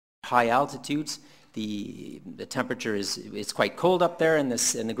high altitudes. The temperature is quite cold up there, and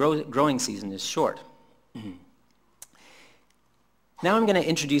the growing season is short. Now I'm going to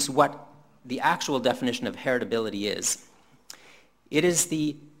introduce what the actual definition of heritability is. It is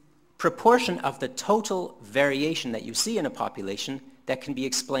the proportion of the total variation that you see in a population that can be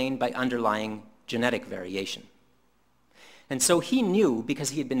explained by underlying genetic variation. And so he knew, because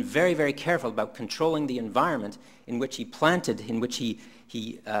he had been very, very careful about controlling the environment in which he planted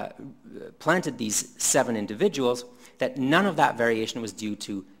these 7 individuals, that none of that variation was due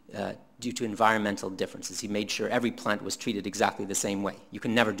to environmental differences. He made sure every plant was treated exactly the same way. You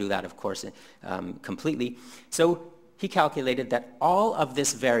can never do that, of course, completely. So he calculated that all of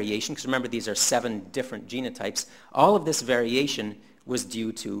this variation, because remember these are 7 different genotypes, all of this variation was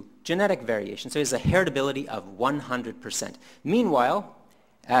due to genetic variation. So it has a heritability of 100%. Meanwhile,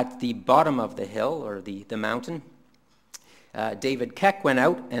 at the bottom of the hill, or the mountain, David Keck went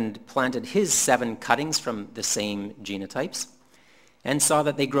out and planted his 7 cuttings from the same genotypes and saw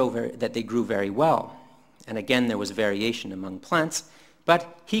that they grew very well. And again, there was variation among plants,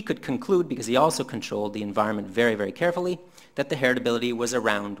 but he could conclude, because he also controlled the environment very, very carefully, that the heritability was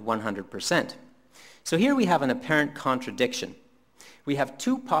around 100%. So here we have an apparent contradiction. We have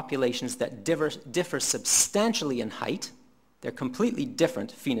 2 populations that differ substantially in height. They're completely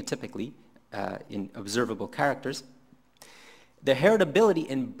different phenotypically in observable characters. The heritability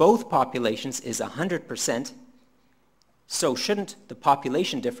in both populations is 100%. So shouldn't the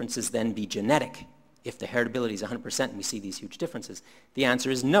population differences then be genetic if the heritability is 100% and we see these huge differences? The answer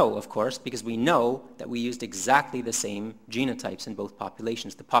is no, of course, because we know that we used exactly the same genotypes in both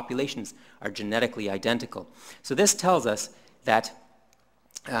populations. The populations are genetically identical. So this tells us that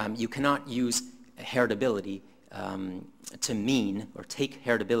you cannot use heritability to mean, or take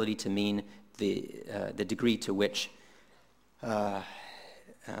heritability to mean the degree to which the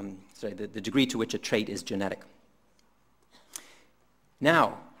degree to which a trait is genetic.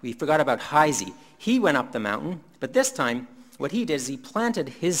 Now, we forgot about Heisey. He went up the mountain, but this time what he did is he planted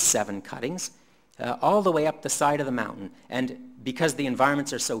his 7 cuttings all the way up the side of the mountain. And because the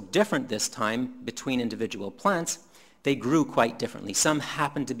environments are so different this time between individual plants, they grew quite differently. Some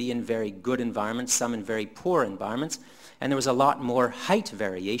happened to be in very good environments, some in very poor environments, and there was a lot more height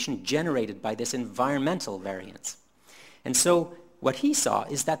variation generated by this environmental variance. And so what he saw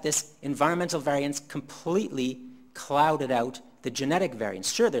is that this environmental variance completely clouded out the genetic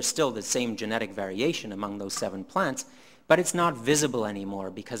variance. Sure, there's still the same genetic variation among those 7 plants, but it's not visible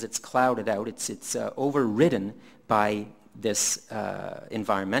anymore because it's clouded out, it's overridden by this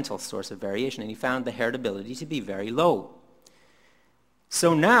environmental source of variation, and he found the heritability to be very low.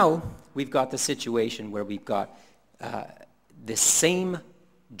 So now we've got the situation where we've got the same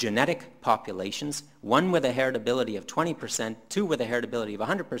genetic populations, one with a heritability of 20%, 2 with a heritability of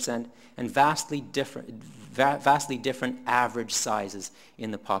 100%, and vastly different average sizes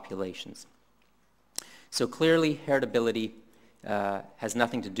in the populations. So clearly heritability has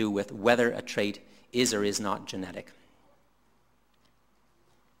nothing to do with whether a trait is or is not genetic.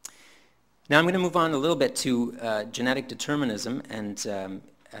 Now I'm going to move on a little bit to genetic determinism and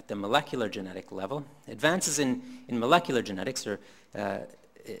at the molecular genetic level. Advances in molecular genetics, or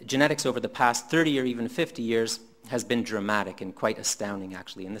genetics over the past 30 or even 50 years, has been dramatic and quite astounding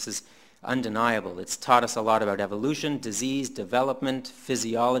actually, and this is undeniable. It's taught us a lot about evolution, disease, development,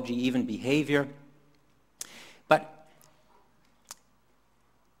 physiology, even behavior. But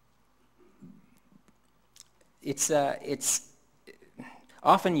it's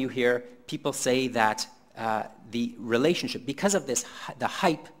often you hear people say that the relationship, because of the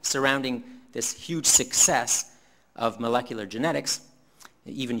hype surrounding this huge success of molecular genetics,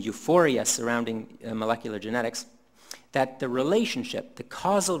 even euphoria surrounding molecular genetics, that the relationship, the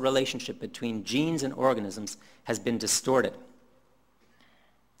causal relationship between genes and organisms has been distorted.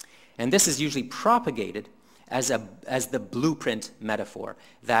 And this is usually propagated as the blueprint metaphor,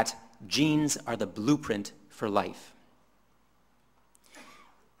 that genes are the blueprint for life.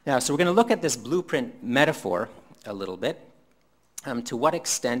 Now, so we're going to look at this blueprint metaphor a little bit. To what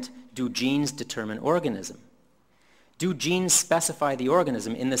extent do genes determine organism? Do genes specify the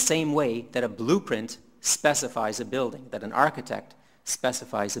organism in the same way that a blueprint specifies a building, that an architect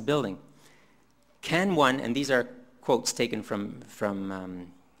specifies a building? Can one, and these are quotes taken from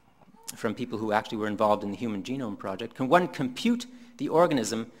people who actually were involved in the Human Genome Project, can one compute the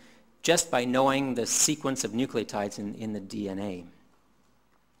organism just by knowing the sequence of nucleotides in the DNA?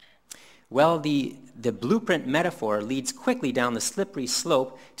 Well, the blueprint metaphor leads quickly down the slippery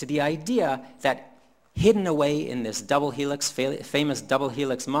slope to the idea that hidden away in this double helix, famous double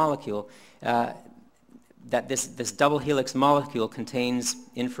helix molecule, that this double helix molecule contains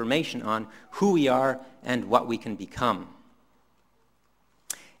information on who we are and what we can become.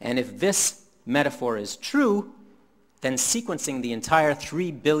 And if this metaphor is true, then sequencing the entire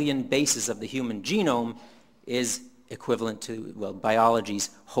 3 billion bases of the human genome is equivalent to, well, biology's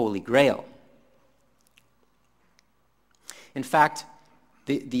holy grail. In fact,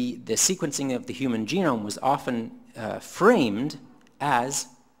 the sequencing of the human genome was often framed as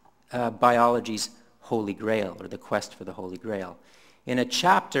biology's holy grail, or the quest for the holy grail. In a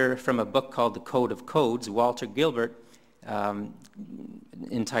chapter from a book called The Code of Codes, Walter Gilbert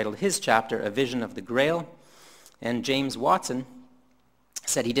entitled his chapter, A Vision of the Grail, and James Watson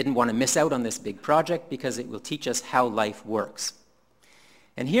said he didn't want to miss out on this big project because it will teach us how life works.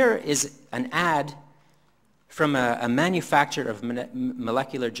 And here is an ad from a manufacturer of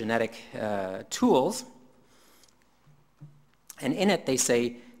molecular genetic tools, and in it they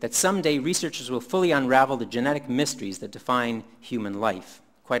say that someday researchers will fully unravel the genetic mysteries that define human life.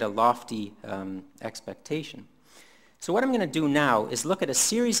 Quite a lofty expectation. So what I'm going to do now is look at a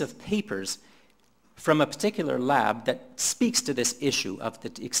series of papers from a particular lab that speaks to this issue of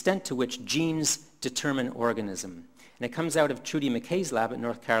the extent to which genes determine organism. And it comes out of Trudy McKay's lab at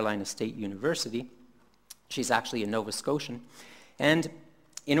North Carolina State University. She's actually a Nova Scotian. And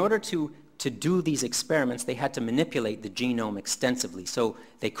in order to do these experiments, they had to manipulate the genome extensively. So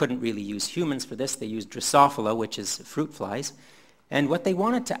they couldn't really use humans for this. They used Drosophila, which is fruit flies. And what they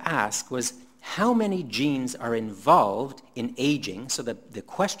wanted to ask was how many genes are involved in aging. So the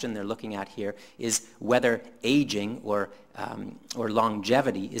question they're looking at here is whether aging or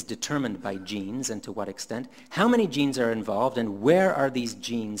longevity is determined by genes, and to what extent. How many genes are involved, and where are these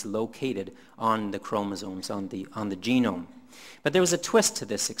genes located on the chromosomes, on the genome? But there was a twist to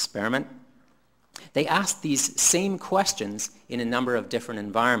this experiment. They asked these same questions in a number of different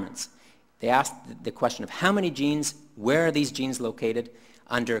environments. They asked the question of how many genes, where are these genes located,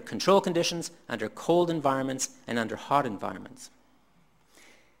 under control conditions, under cold environments, and under hot environments.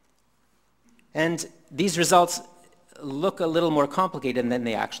 And these results look a little more complicated than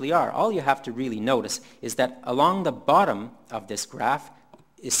they actually are. All you have to really notice is that along the bottom of this graph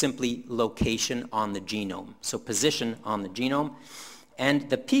is simply location on the genome, so position on the genome, and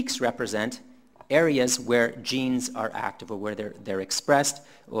the peaks represent areas where genes are active, or where they're expressed,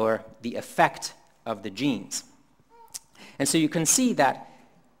 or the effect of the genes. And so you can see that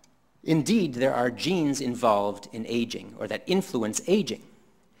indeed there are genes involved in aging, or that influence aging.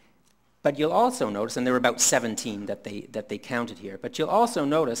 But you'll also notice, and there were about 17 that they counted here, but you'll also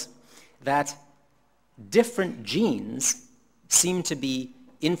notice that different genes seem to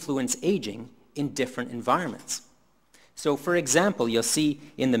influence aging in different environments. So for example, you'll see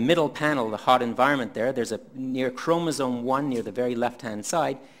in the middle panel, the hot environment there's near chromosome 1, near the very left-hand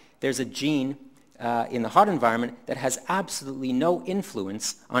side, there's a gene in the hot environment that has absolutely no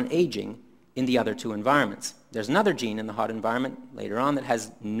influence on aging in the other two environments. There's another gene in the hot environment later on that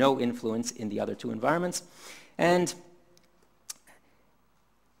has no influence in the other two environments. And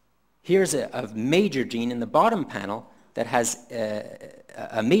here's a major gene in the bottom panel that has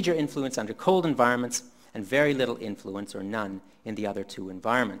a major influence under cold environments and very little influence, or none, in the other two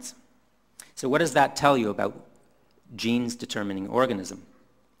environments. So what does that tell you about genes determining organism?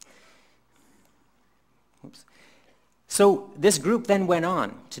 Oops. So this group then went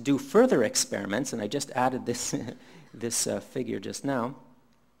on to do further experiments, and I just added this, this figure just now.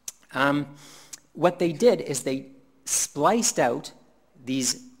 What they did is they spliced out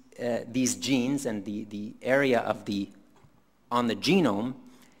these genes and the area of on the genome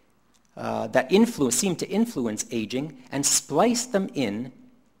that seemed to influence aging, and spliced them in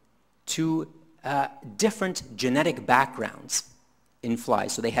to different genetic backgrounds in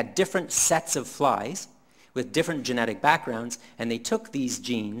flies. So they had different sets of flies with different genetic backgrounds, and they took these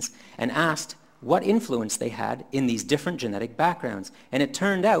genes and asked what influence they had in these different genetic backgrounds. And it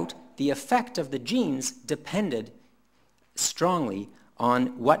turned out the effect of the genes depended strongly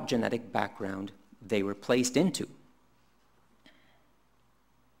on what genetic background they were placed into.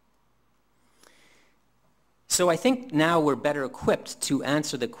 So I think now we're better equipped to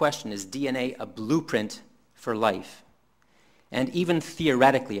answer the question, is DNA a blueprint for life? And even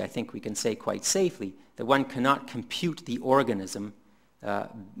theoretically, I think we can say quite safely that one cannot compute the organism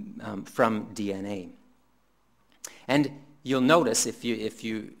from DNA. And you'll notice, if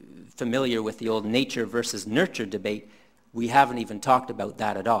you're familiar with the old nature versus nurture debate, we haven't even talked about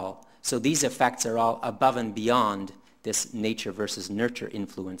that at all. So these effects are all above and beyond this nature versus nurture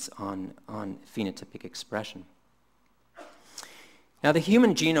influence on phenotypic expression. Now the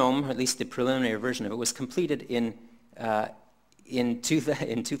human genome, or at least the preliminary version of it, was completed in in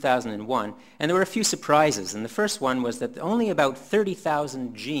 2001, and there were a few surprises. And the first one was that only about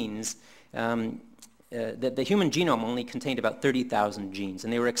 30,000 genes, that the human genome only contained about 30,000 genes,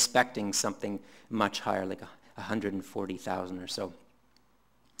 and they were expecting something much higher, like 140,000 or so.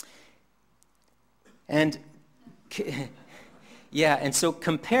 And yeah, and so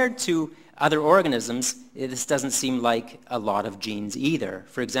compared to other organisms, this doesn't seem like a lot of genes either.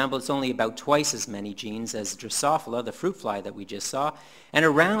 For example, it's only about twice as many genes as Drosophila, the fruit fly that we just saw, and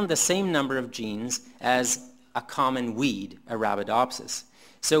around the same number of genes as a common weed, Arabidopsis.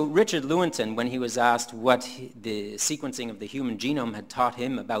 So Richard Lewontin, when he was asked what the sequencing of the human genome had taught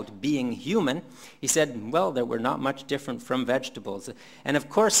him about being human, he said, well, that we're not much different from vegetables. And of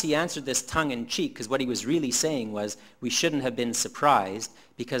course he answered this tongue-in-cheek, because what he was really saying was we shouldn't have been surprised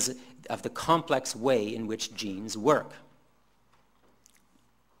because of the complex way in which genes work.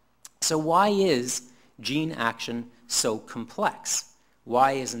 So why is gene action so complex?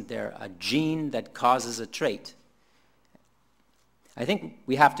 Why isn't there a gene that causes a trait? I think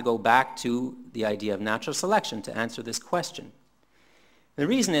we have to go back to the idea of natural selection to answer this question. The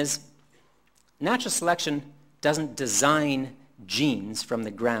reason is natural selection doesn't design genes from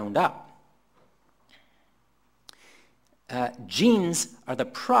the ground up. Genes are the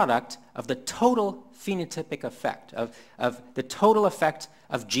product of the total phenotypic effect, of the total effect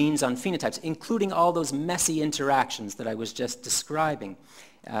of genes on phenotypes, including all those messy interactions that I was just describing,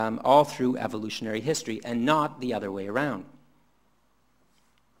 all through evolutionary history, and not the other way around.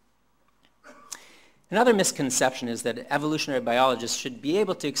 Another misconception is that evolutionary biologists should be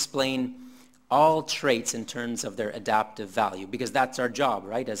able to explain all traits in terms of their adaptive value, because that's our job,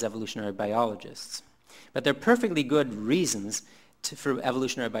 right, as evolutionary biologists. But there are perfectly good reasons for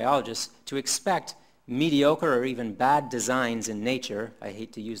evolutionary biologists to expect mediocre or even bad designs in nature. I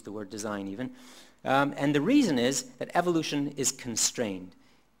hate to use the word design even. And the reason is that evolution is constrained.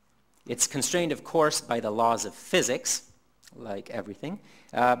 It's constrained, of course, by the laws of physics, like everything.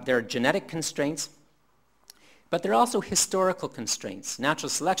 There are genetic constraints. But there are also historical constraints. Natural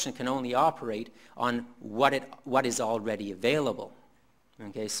selection can only operate on what is already available.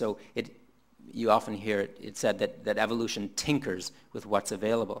 Okay, so you often hear it said that evolution tinkers with what's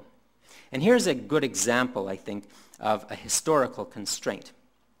available. And here's a good example, I think, of a historical constraint.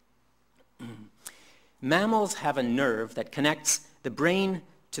 Mammals have a nerve that connects the brain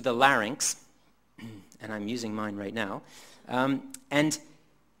to the larynx, and I'm using mine right now, and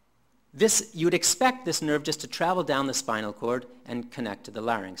you would expect this nerve just to travel down the spinal cord and connect to the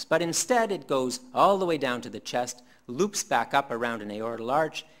larynx. But instead, it goes all the way down to the chest, loops back up around an aortal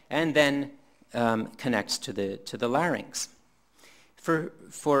arch, and then connects to the larynx.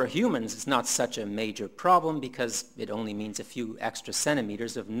 For humans, it's not such a major problem because it only means a few extra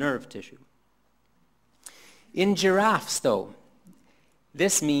centimeters of nerve tissue. In giraffes, though,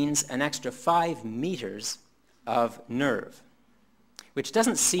 this means an extra 5 meters of nerve, which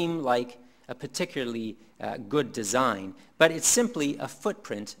doesn't seem like a particularly good design, but it's simply a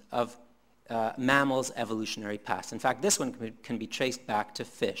footprint of mammals' evolutionary past. In fact, this one can be traced back to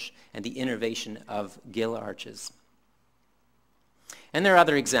fish and the innervation of gill arches. And there are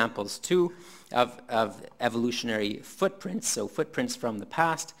other examples, too, of evolutionary footprints, so footprints from the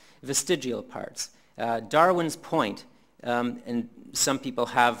past, vestigial parts. Darwin's point, and some people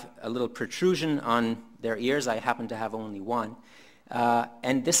have a little protrusion on their ears. I happen to have only one.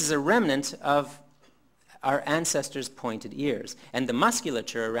 And this is a remnant of our ancestors' pointed ears. And the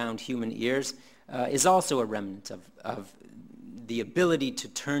musculature around human ears is also a remnant of the ability to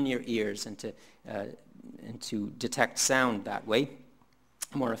turn your ears and to detect sound that way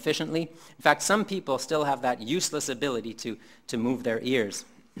more efficiently. In fact, some people still have that useless ability to move their ears.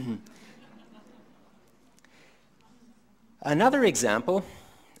 Another example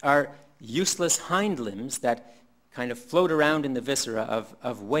are useless hind limbs that kind of float around in the viscera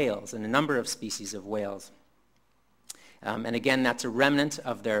of whales, and a number of species of whales. And again, that's a remnant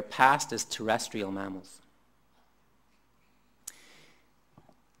of their past as terrestrial mammals.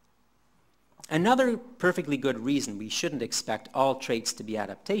 Another perfectly good reason we shouldn't expect all traits to be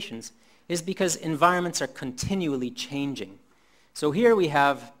adaptations is because environments are continually changing. So here we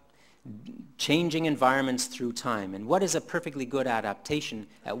have changing environments through time, and what is a perfectly good adaptation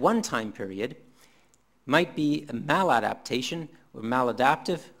at one time period might be a maladaptation or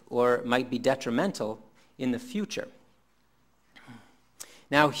maladaptive, or might be detrimental in the future.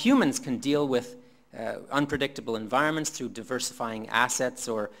 Now, humans can deal with unpredictable environments through diversifying assets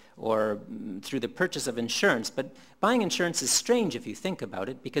or through the purchase of insurance, but buying insurance is strange if you think about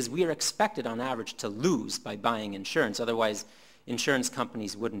it, because we are expected on average to lose by buying insurance. Otherwise, insurance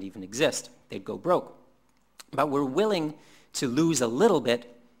companies wouldn't even exist. They'd go broke. But we're willing to lose a little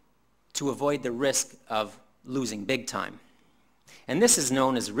bit to avoid the risk of losing big time. And this is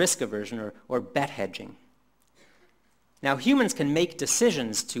known as risk aversion or bet hedging. Now, humans can make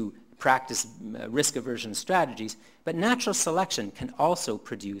decisions to practice risk aversion strategies, but natural selection can also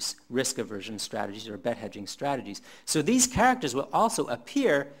produce risk aversion strategies or bet hedging strategies. So these characters will also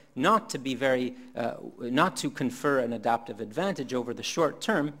appear not to be not to confer an adaptive advantage over the short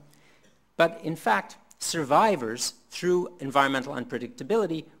term, but in fact, survivors through environmental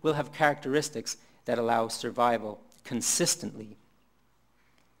unpredictability will have characteristics that allow survival consistently.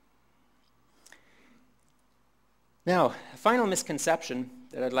 Now, a final misconception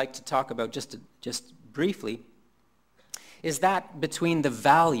that I'd like to talk about just briefly is that between the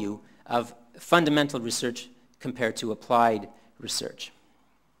value of fundamental research compared to applied research.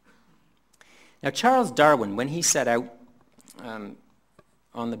 Now, Charles Darwin, when he set out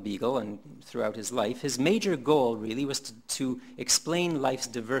on the Beagle and throughout his life, his major goal really was to explain life's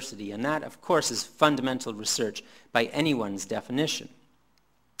diversity, and that, of course, is fundamental research by anyone's definition.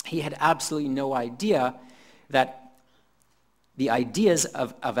 He had absolutely no idea that the ideas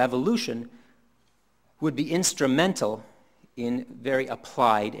of evolution would be instrumental in very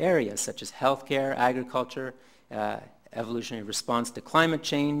applied areas such as healthcare, agriculture, evolutionary response to climate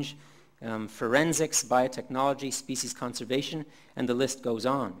change, forensics, biotechnology, species conservation, and the list goes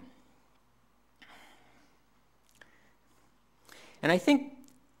on. And I think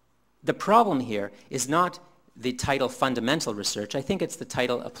the problem here is not the title fundamental research. I think it's the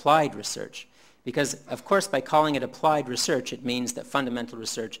title applied research. Because, of course, by calling it applied research, it means that fundamental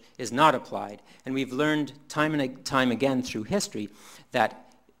research is not applied. And we've learned time and time again through history that,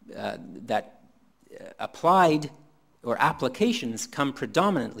 applied or applications come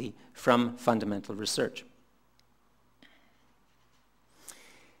predominantly from fundamental research.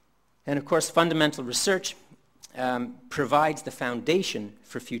 And, of course, fundamental research provides the foundation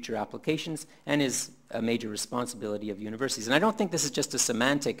for future applications and is a major responsibility of universities. And I don't think this is just a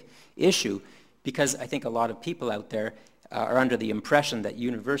semantic issue, because I think a lot of people out there are under the impression that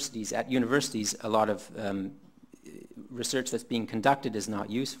at universities, a lot of research that's being conducted is not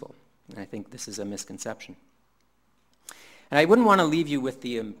useful. And I think this is a misconception. And I wouldn't want to leave you with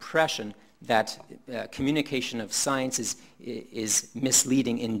the impression that communication of science is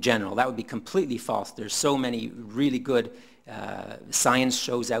misleading in general. That would be completely false. There's so many really good science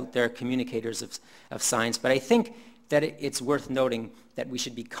shows out there, communicators of science, but I think that it's worth noting that we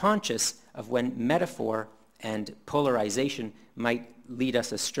should be conscious of when metaphor and polarization might lead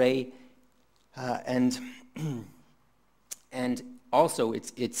us astray, and also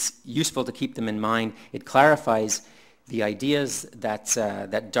it's useful to keep them in mind. It clarifies the ideas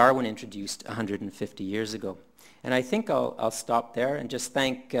that Darwin introduced 150 years ago. And I think I'll stop there and just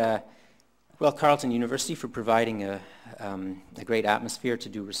thank Carleton University for providing a great atmosphere to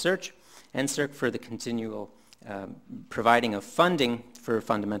do research, and CERC for the continual providing of funding for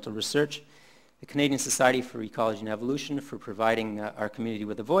fundamental research, the Canadian Society for Ecology and Evolution for providing our community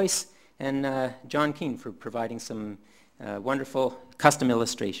with a voice, and John Keane for providing some wonderful custom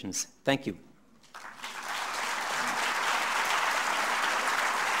illustrations. Thank you.